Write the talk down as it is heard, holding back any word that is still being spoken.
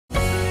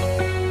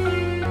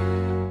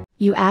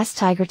You ask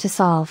Tiger to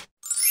solve.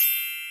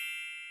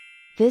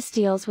 This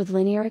deals with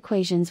linear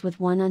equations with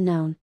one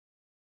unknown.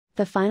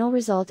 The final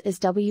result is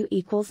w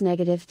equals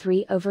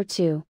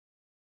 -3/2.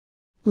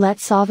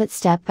 Let's solve it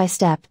step by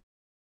step.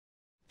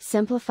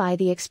 Simplify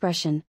the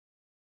expression.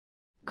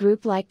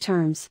 Group like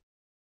terms.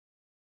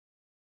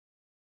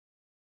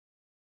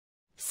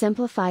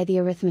 Simplify the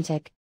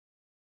arithmetic.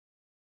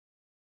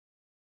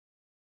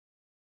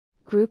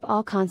 Group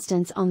all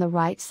constants on the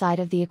right side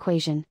of the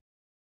equation.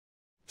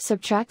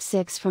 Subtract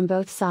 6 from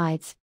both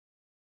sides.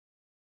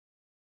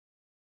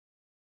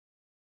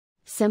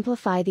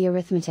 Simplify the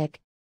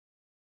arithmetic.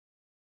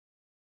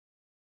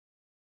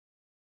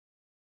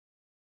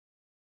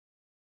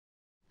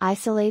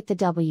 Isolate the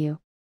w.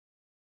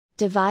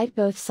 Divide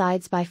both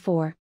sides by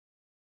 4.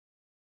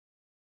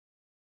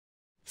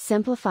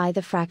 Simplify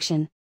the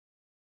fraction.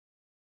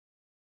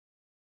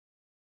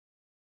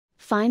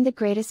 Find the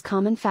greatest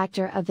common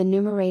factor of the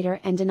numerator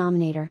and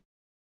denominator.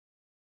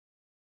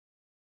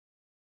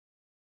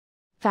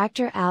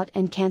 Factor out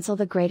and cancel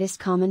the greatest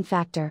common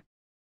factor.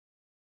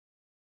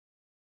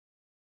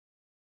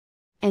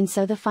 And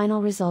so the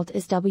final result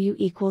is w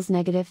equals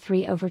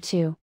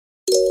 -3/2.